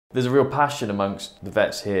There's a real passion amongst the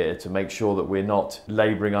vets here to make sure that we're not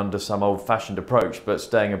labouring under some old-fashioned approach, but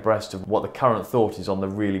staying abreast of what the current thought is on the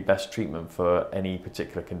really best treatment for any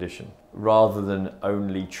particular condition. Rather than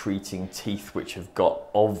only treating teeth which have got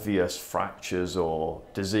obvious fractures or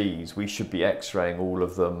disease, we should be x-raying all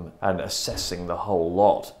of them and assessing the whole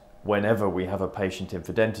lot. Whenever we have a patient in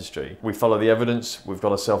for dentistry, we follow the evidence. We've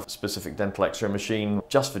got a self-specific dental x-ray machine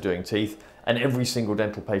just for doing teeth, and every single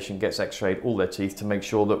dental patient gets x-rayed all their teeth to make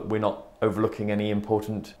sure that we're not overlooking any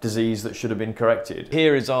important disease that should have been corrected.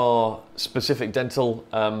 Here is our specific dental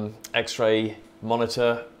x-ray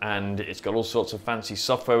monitor, and it's got all sorts of fancy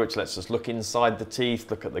software which lets us look inside the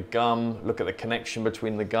teeth, look at the gum, look at the connection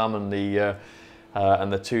between the gum and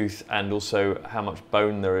the tooth, and also how much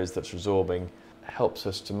bone there is that's resorbing. Helps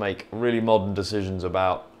us to make really modern decisions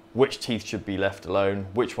about which teeth should be left alone,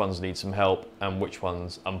 which ones need some help, and which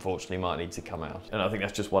ones unfortunately might need to come out. And I think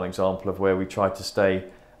that's just one example of where we try to stay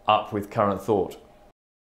up with current thought.